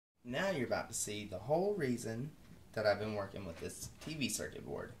Now you're about to see the whole reason that I've been working with this TV circuit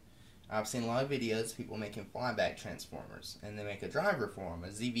board. I've seen a lot of videos of people making flyback transformers, and they make a driver for them, a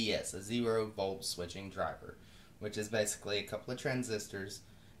ZVS, a 0-volt switching driver, which is basically a couple of transistors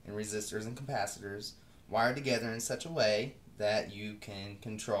and resistors and capacitors wired together in such a way that you can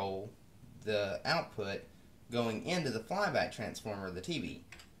control the output going into the flyback transformer of the TV.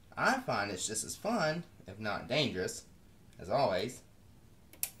 I find it's just as fun, if not dangerous, as always,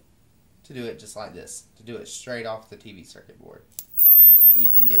 to do it just like this, to do it straight off the TV circuit board. And you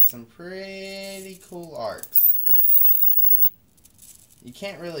can get some pretty cool arcs. You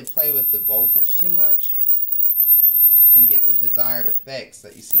can't really play with the voltage too much and get the desired effects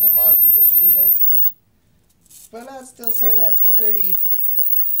that you see in a lot of people's videos, but I'd still say that's pretty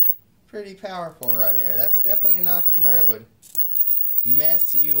powerful right there. That's definitely enough to where it would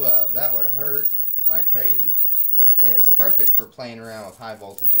mess you up. That would hurt like crazy. And it's perfect for playing around with high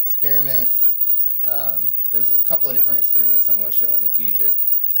voltage experiments. There's a couple of different experiments I'm going to show in the future.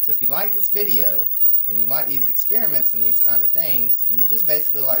 So if you like this video and you like these experiments and these kind of things, and you just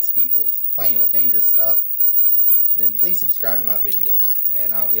basically like people playing with dangerous stuff, then please subscribe to my videos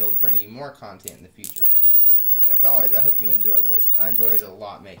and I'll be able to bring you more content in the future. And as always, I hope you enjoyed this. I enjoyed it a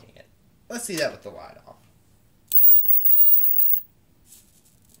lot making it. Let's see that with the light off.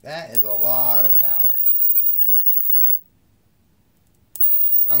 That is a lot of power.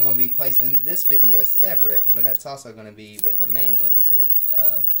 I'm going to be placing this video separate, but it's also going to be with a main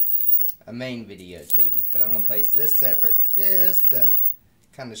video too. But I'm going to place this separate just to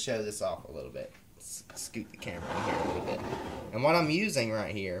kind of show this off a little bit. Let's scoot the camera in here a little bit. And what I'm using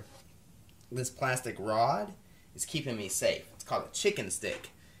right here, this plastic rod, is keeping me safe. It's called a chicken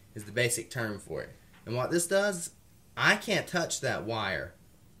stick, is the basic term for it. And what this does, I can't touch that wire.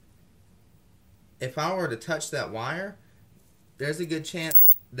 If I were to touch that wire, there's a good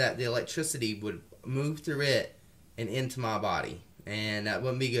chance that the electricity would move through it and into my body, and that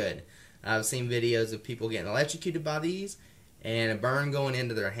wouldn't be good. I've seen videos of people getting electrocuted by these, and a burn going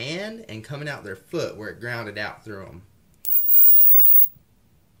into their hand and coming out their foot where it grounded out through them.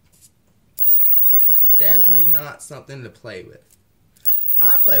 Definitely not something to play with.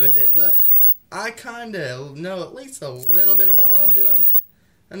 I play with it, but I kind of know at least a little bit about what I'm doing,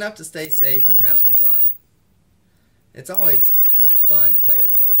 enough to stay safe and have some fun. It's always fun to play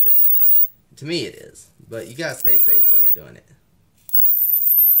with electricity. To me it is, but you gotta stay safe while you're doing it.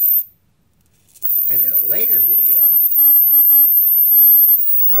 And in a later video,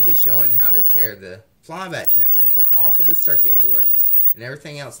 I'll be showing how to tear the flyback transformer off of the circuit board and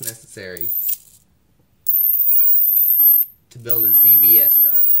everything else necessary to build a ZVS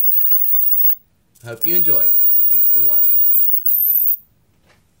driver. I hope you enjoyed. Thanks for watching.